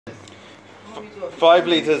5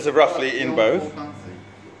 liters roughly in both.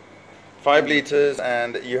 5 liters,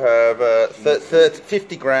 and you have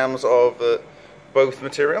 50 grams of both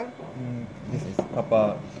material. This is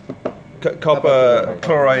copper. Copper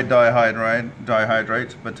chloride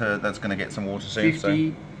dihydrate, but that's going to get some water soon.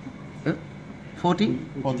 50, 40?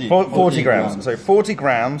 40 grams. So 40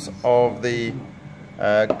 grams of the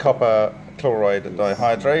copper chloride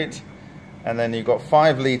dihydrate, and then you've got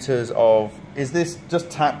 5 liters of. Is this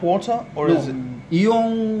just tap water, or is it Pure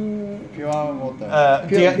water.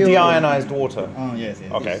 deionized water? Oh, yes.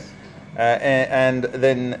 Okay. And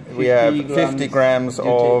then we have 50 grams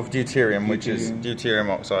of deuterium, which is deuterium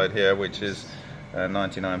oxide here, which is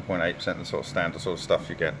 99.8%, the sort of standard sort of stuff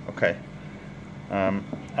you get. Okay. And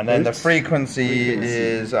then the frequency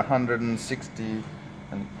is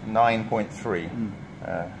 169.3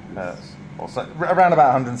 hertz, or so, around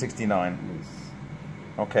about 169.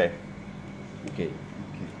 Okay. Okay.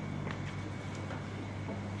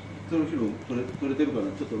 その広取れてるかな、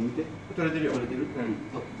ちょっと見て。取れてるよ。取れてる。うん。じ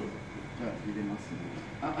ゃあ入れますね。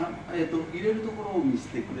入れるところを見せ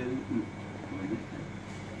てくれる。うん。ごめんね。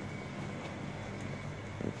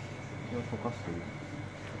溶かす。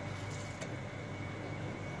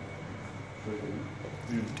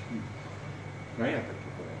うん。何やったっけ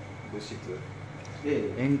これ？物質。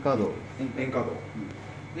塩化銅。塩化銅。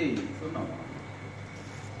そんなんは。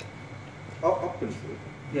アップにする？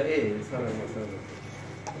いや、さらに。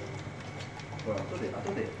後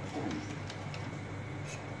で。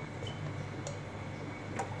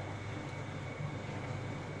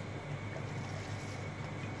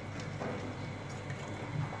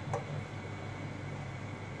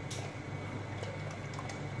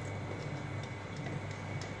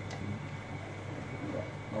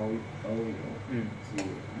青いよ。うん。すごい。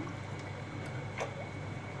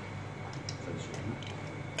最初に。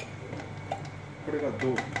これが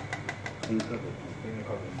銅。塩化銅。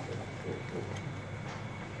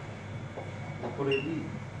これに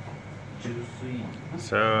純水。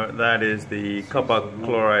So that is the copper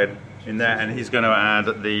chloride in there, and he's going to add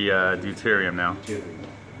the deuterium now.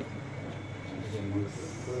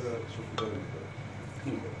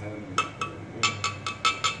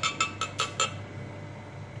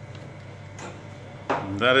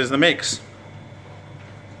 That is the mix.